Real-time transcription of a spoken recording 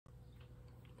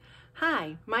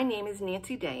Hi, my name is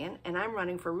Nancy Dayian, and I'm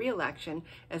running for re-election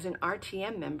as an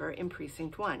RTM member in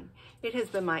Precinct 1. It has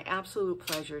been my absolute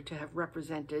pleasure to have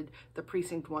represented the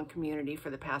Precinct 1 community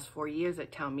for the past 4 years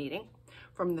at town meeting.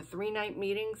 From the 3-night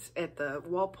meetings at the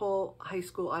Walpole High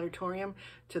School auditorium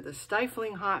to the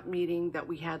stifling hot meeting that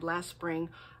we had last spring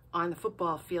on the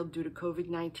football field due to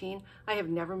COVID-19, I have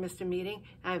never missed a meeting.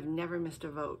 I have never missed a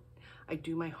vote. I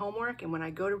do my homework, and when I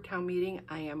go to town meeting,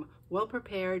 I am well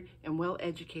prepared and well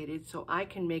educated so I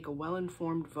can make a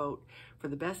well-informed vote for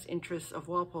the best interests of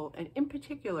Walpole and in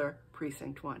particular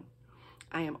Precinct 1.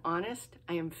 I am honest,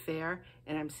 I am fair,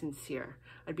 and I'm sincere.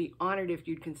 I'd be honored if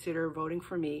you'd consider voting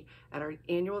for me at our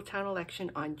annual town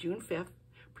election on June 5th.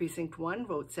 Precinct 1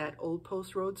 votes at Old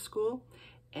Post Road School,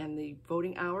 and the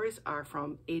voting hours are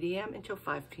from 8 a.m. until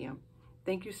 5 p.m.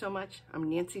 Thank you so much. I'm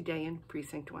Nancy Dayian,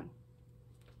 Precinct 1.